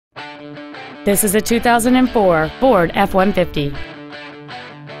This is a 2004 Ford F-150.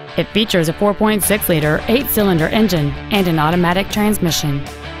 It features a 4.6-liter 8-cylinder engine and an automatic transmission.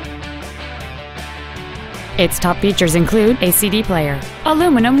 Its top features include a CD player,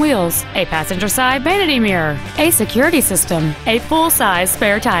 aluminum wheels, a passenger side vanity mirror, a security system, a full-size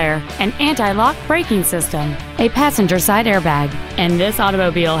spare tire, an anti-lock braking system, a passenger side airbag, and this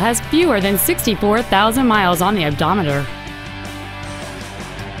automobile has fewer than 64,000 miles on the odometer.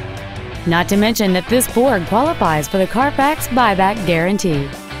 Not to mention that this Ford qualifies for the Carfax buyback guarantee.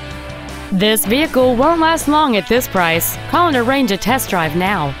 This vehicle won't last long at this price. Call and arrange a test drive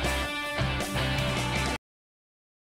now.